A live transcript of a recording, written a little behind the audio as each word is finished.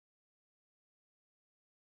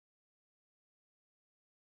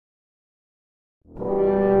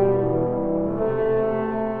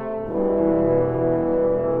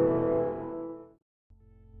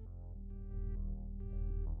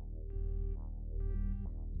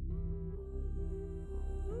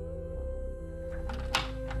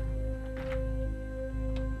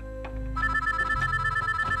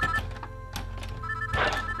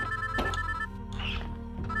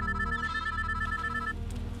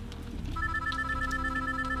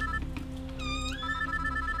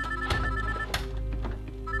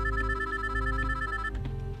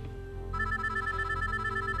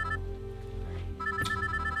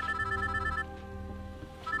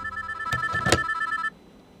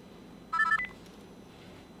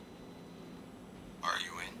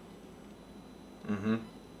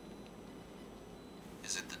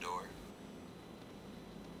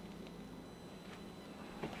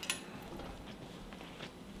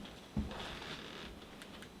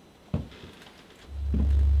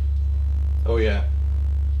Oh yeah,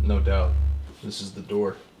 no doubt. This is the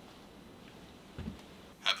door.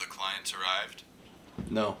 Have the clients arrived?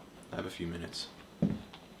 No, I have a few minutes.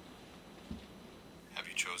 Have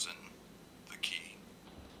you chosen the key?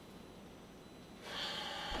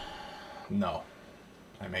 No,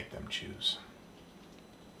 I make them choose.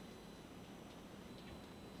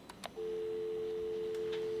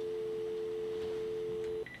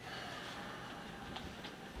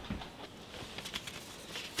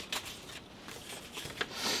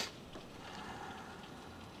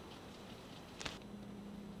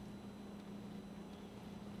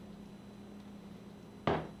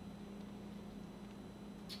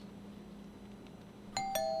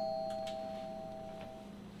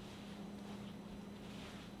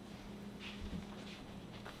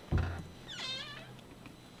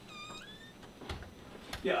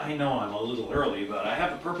 Yeah, I know I'm a little early, but I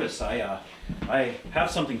have a purpose. I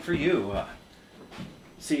have something for you.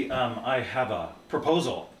 See, I have a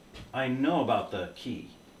proposal. I know about the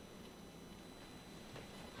key.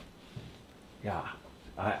 Yeah,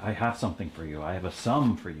 I have something for you. I have a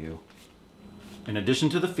sum for you. In addition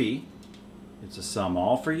to the fee, it's a sum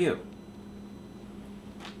all for you.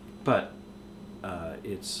 But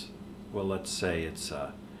it's, well, let's say it's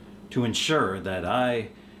to ensure that I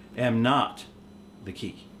am not the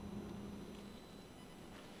key.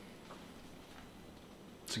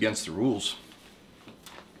 It's against the rules.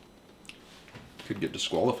 Could get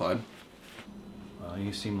disqualified. Well,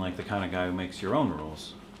 you seem like the kind of guy who makes your own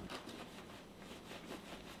rules.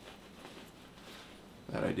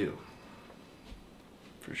 That I do.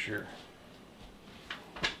 For sure.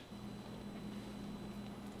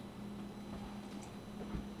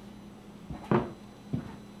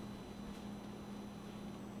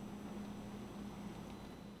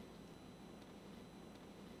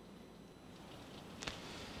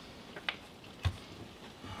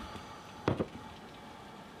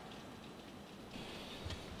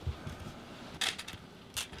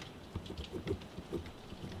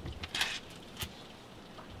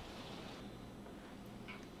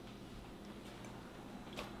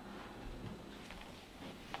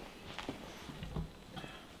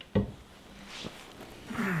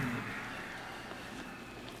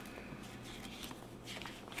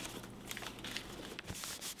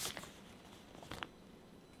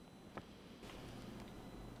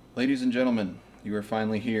 Ladies and gentlemen, you are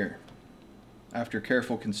finally here. After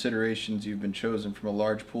careful considerations, you've been chosen from a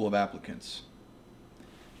large pool of applicants.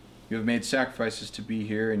 You have made sacrifices to be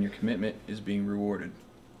here, and your commitment is being rewarded.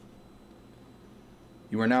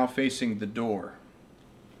 You are now facing the door.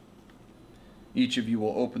 Each of you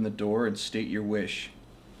will open the door and state your wish.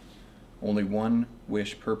 Only one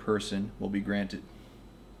wish per person will be granted.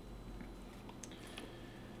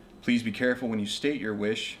 Please be careful when you state your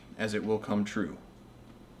wish, as it will come true.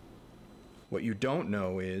 What you don't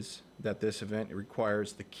know is that this event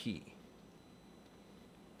requires the key.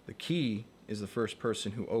 The key is the first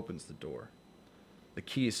person who opens the door. The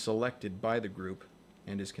key is selected by the group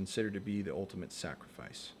and is considered to be the ultimate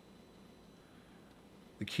sacrifice.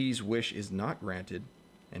 The key's wish is not granted,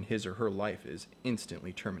 and his or her life is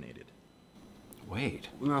instantly terminated. Wait.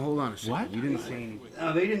 No, hold on a second. What? You didn't say anything.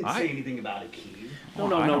 No, they didn't say anything about a key. No.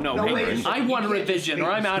 Hey, I want a revision,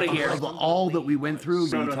 or I'm out of here. Of all that we went through,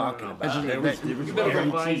 you're talking about. You better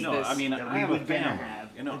revise No, this. I mean, I have a family.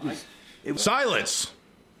 You know, Silence!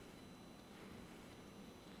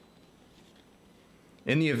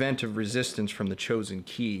 In the event of resistance from the chosen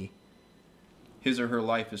key, his or her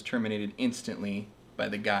life is terminated instantly by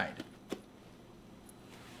the guide.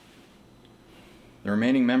 The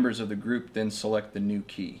remaining members of the group then select the new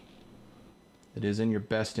key. It is in your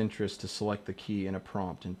best interest to select the key in a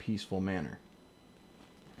prompt and peaceful manner.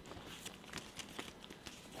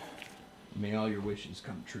 May all your wishes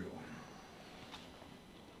come true.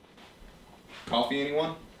 Coffee,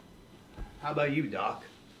 anyone? How about you, Doc?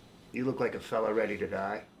 You look like a fella ready to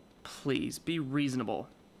die. Please, be reasonable.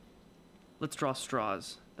 Let's draw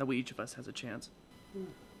straws. That way each of us has a chance.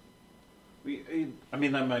 I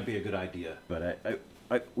mean, that might be a good idea, but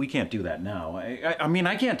we can't do that now. I mean,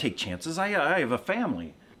 I can't take chances. I have a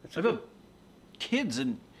family. I have kids,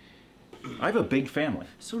 and I have a big family.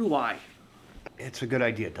 So do I. It's a good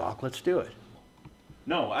idea, Doc. Let's do it.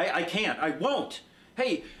 No, I can't. I won't.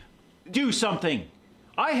 Hey, do something.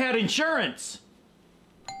 I had insurance.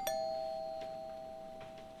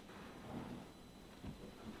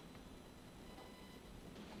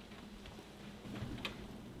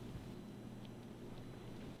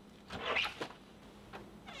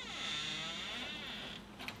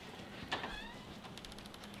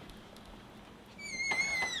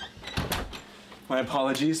 My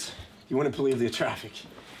apologies. You wouldn't believe the traffic.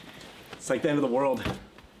 It's like the end of the world.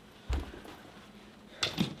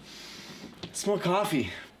 Smell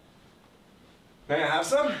coffee. May I have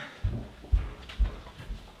some?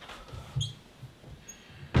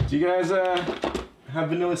 Do you guys have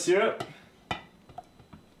vanilla syrup?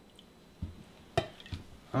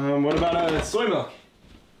 What about soy milk?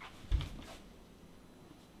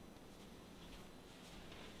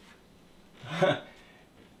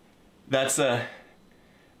 That's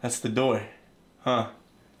the door, huh?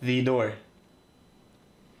 The door.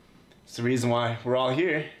 It's the reason why we're all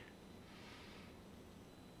here.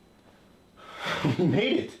 We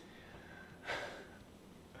made it.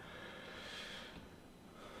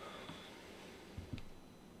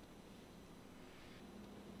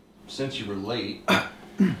 Since you were late,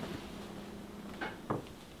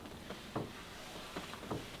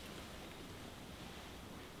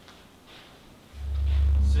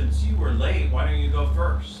 Since you were late, why don't you go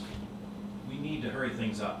first? We need to hurry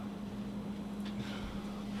things up.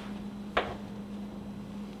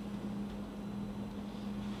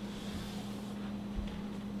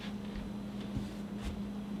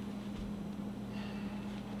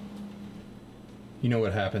 you know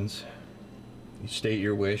what happens. You state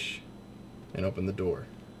your wish and open the door.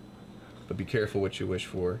 But be careful what you wish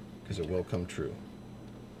for, because it will come true.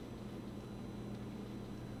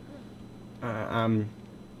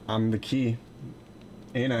 I'm the key,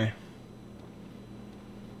 ain't I?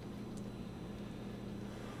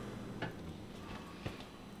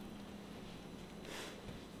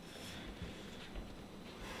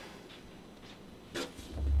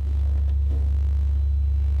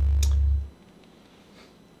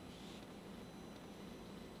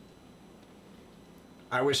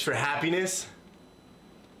 I wish for happiness,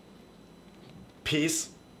 peace,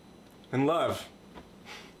 and love.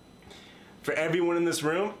 For everyone in this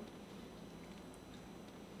room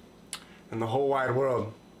and the whole wide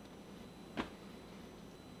world.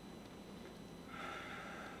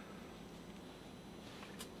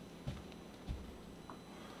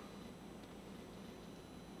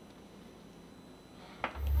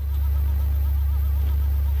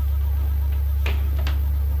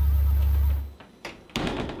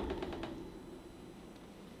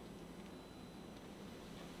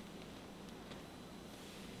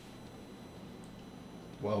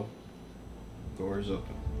 Well, door is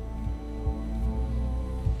open.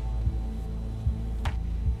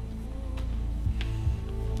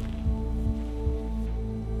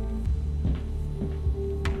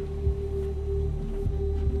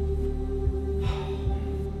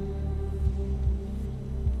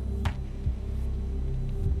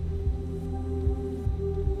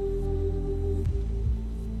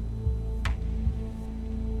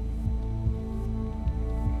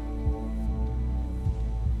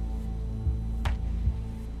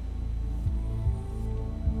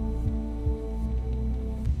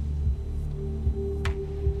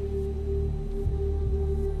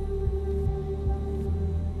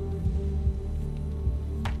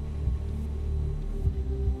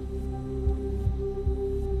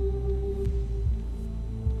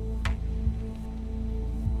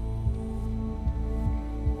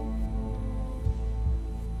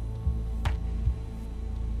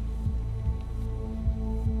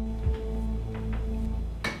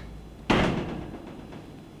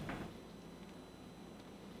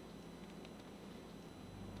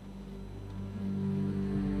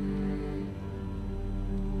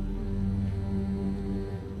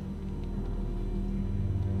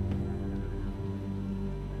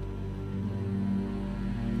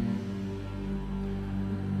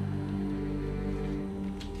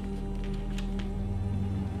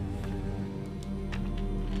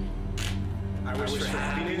 I wish for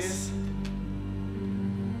happiness,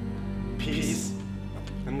 peace,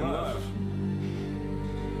 and love.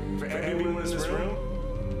 For everyone in this room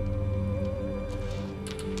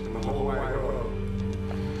and the whole wide world.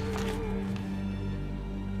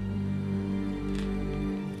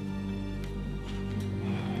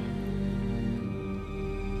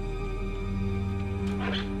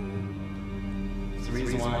 It's the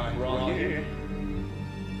reason why we're all here.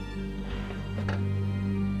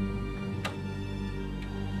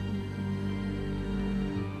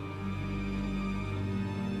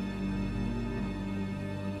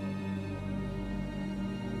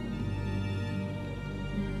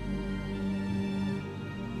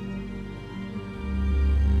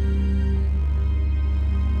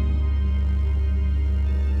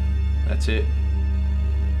 That's it.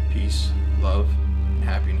 Peace, love, and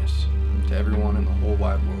happiness to everyone in the whole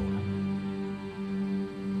wide world.